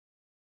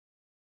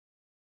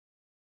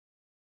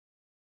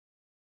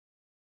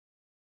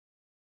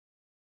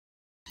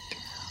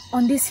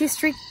On this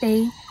historic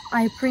day,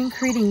 I bring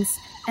greetings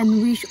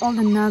and wish all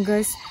the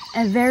Nagas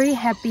a very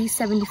happy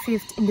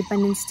 75th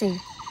Independence Day.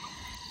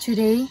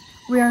 Today,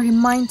 we are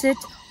reminded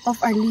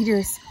of our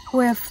leaders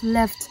who have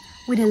left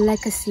with a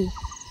legacy.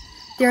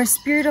 Their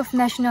spirit of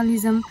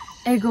nationalism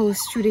echoes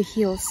through the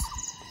hills.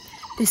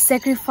 The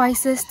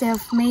sacrifices they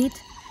have made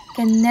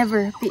can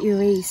never be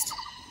erased.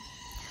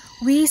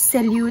 We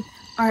salute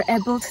our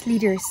able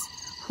leaders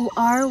who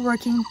are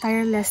working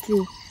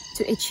tirelessly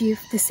to achieve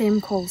the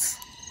same goals.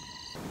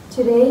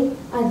 Today,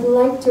 I'd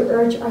like to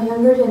urge our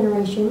younger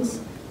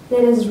generations,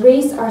 let us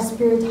raise our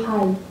spirit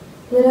high,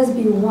 let us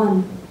be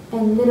one,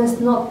 and let us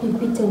not be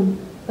beaten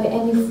by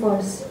any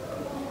force.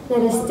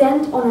 Let us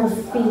stand on our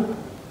feet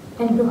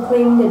and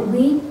proclaim that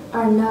we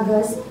are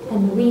Nagas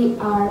and we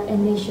are a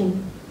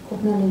nation.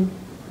 Akumla.